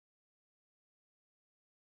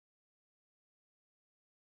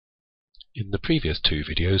In the previous two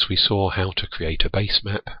videos we saw how to create a base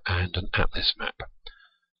map and an atlas map.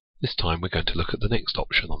 This time we're going to look at the next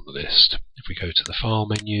option on the list. If we go to the File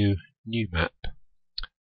menu, New Map,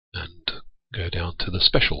 and go down to the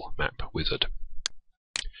Special Map wizard.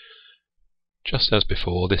 Just as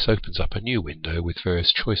before, this opens up a new window with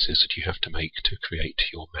various choices that you have to make to create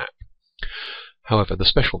your map. However, the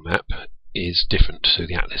special map is different to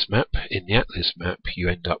the atlas map. In the atlas map you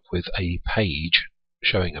end up with a page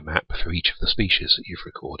showing a map for each of the species that you've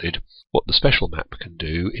recorded. What the special map can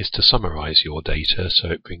do is to summarize your data so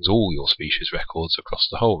it brings all your species records across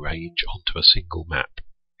the whole range onto a single map.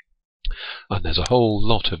 And there's a whole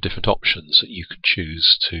lot of different options that you can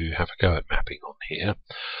choose to have a go at mapping on here.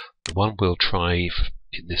 The one we'll try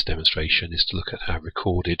in this demonstration is to look at our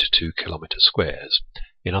recorded 2 kilometre squares.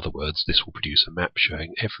 In other words, this will produce a map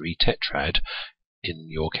showing every tetrad in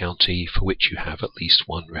your county for which you have at least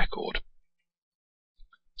one record.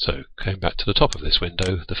 So, going back to the top of this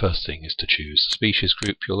window, the first thing is to choose the species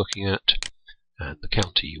group you're looking at and the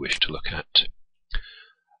county you wish to look at.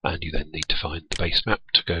 And you then need to find the base map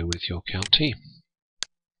to go with your county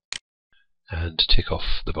and tick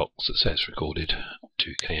off the box that says recorded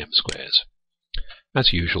 2 km squares.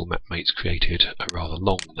 As usual, MapMate's created a rather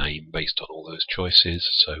long name based on all those choices,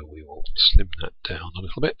 so we will slim that down a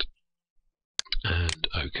little bit and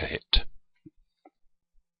OK it.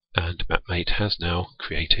 And MapMate has now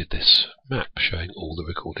created this map showing all the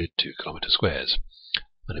recorded 2 kilometre squares.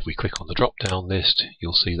 And if we click on the drop-down list,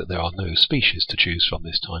 you'll see that there are no species to choose from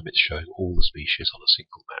this time. It's showing all the species on a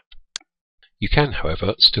single map. You can,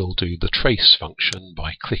 however, still do the trace function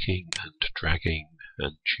by clicking and dragging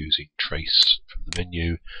and choosing trace from the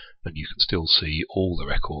menu, and you can still see all the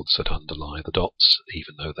records that underlie the dots,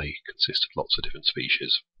 even though they consist of lots of different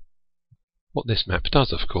species. What this map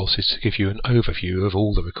does, of course, is to give you an overview of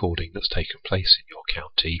all the recording that's taken place in your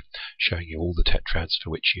county, showing you all the tetrads for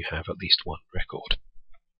which you have at least one record.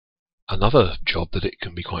 Another job that it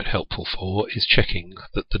can be quite helpful for is checking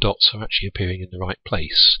that the dots are actually appearing in the right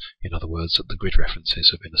place, in other words that the grid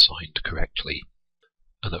references have been assigned correctly.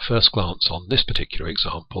 And at first glance on this particular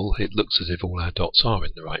example, it looks as if all our dots are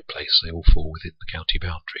in the right place, they all fall within the county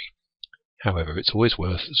boundary. However, it's always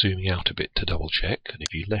worth zooming out a bit to double check, and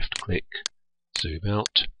if you left click, zoom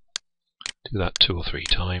out, do that 2 or 3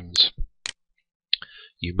 times,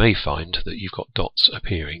 you may find that you've got dots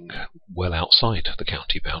appearing well outside the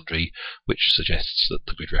county boundary, which suggests that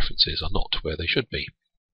the grid references are not where they should be.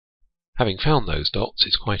 Having found those dots,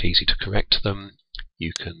 it's quite easy to correct them.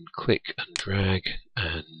 You can click and drag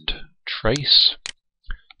and trace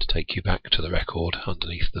to take you back to the record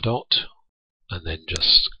underneath the dot, and then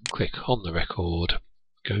just click on the record,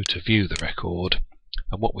 go to view the record,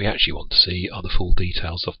 and what we actually want to see are the full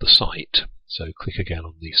details of the site. So click again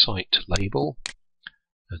on the site label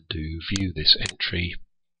and do view this entry,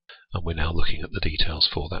 and we're now looking at the details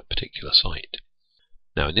for that particular site.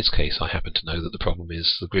 Now in this case I happen to know that the problem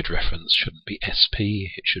is the grid reference shouldn't be SP,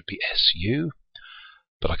 it should be SU,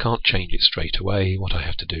 but I can't change it straight away. What I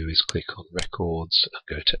have to do is click on Records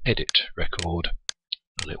and go to Edit Record,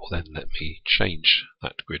 and it will then let me change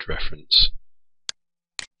that grid reference,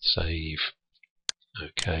 save,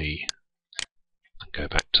 OK, and go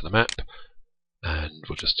back to the map, and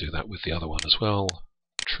we'll just do that with the other one as well.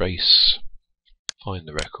 Trace, find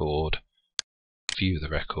the record, view the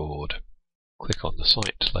record, click on the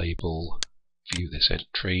site label, view this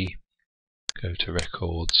entry, go to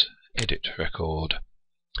Records, Edit Record,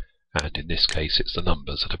 and in this case it's the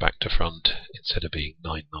numbers that are back to front. Instead of being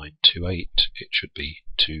 9928, it should be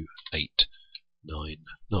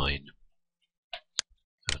 2899.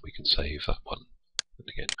 And we can save that one. And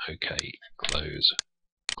again, OK, close,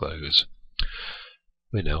 close.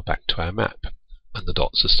 We're now back to our map, and the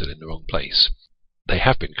dots are still in the wrong place. They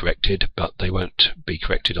have been corrected, but they won't be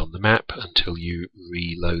corrected on the map until you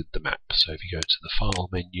reload the map. So if you go to the File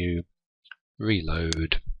menu,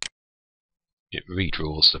 Reload, it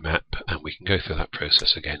redraws the map, and we can go through that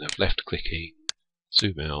process again of left clicking,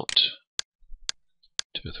 zoom out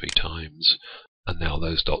 2 or 3 times, and now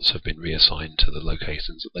those dots have been reassigned to the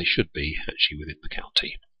locations that they should be actually within the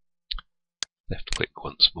county. Left click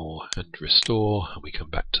once more and restore, and we come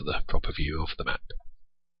back to the proper view of the map.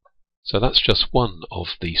 So that's just one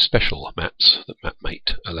of the special maps that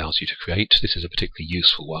MapMate allows you to create. This is a particularly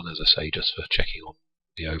useful one, as I say, just for checking on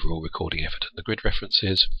the overall recording effort and the grid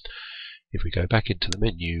references. If we go back into the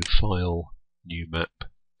menu, File, New Map,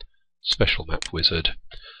 Special Map Wizard,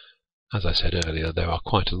 as I said earlier, there are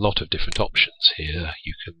quite a lot of different options here.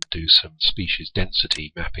 You can do some species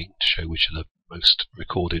density mapping to show which are the most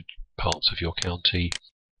recorded parts of your county.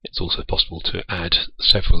 It's also possible to add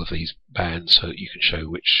several of these bands so that you can show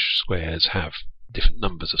which squares have different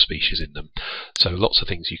numbers of species in them. So lots of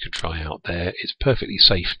things you can try out there. It's perfectly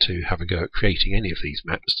safe to have a go at creating any of these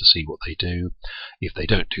maps to see what they do. If they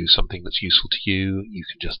don't do something that's useful to you, you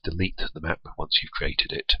can just delete the map once you've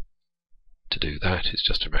created it. To do that, it's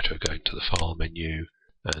just a matter of going to the File menu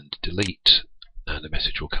and Delete, and a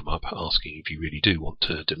message will come up asking if you really do want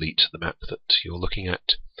to delete the map that you're looking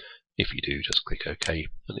at. If you do, just click OK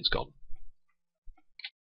and it's gone.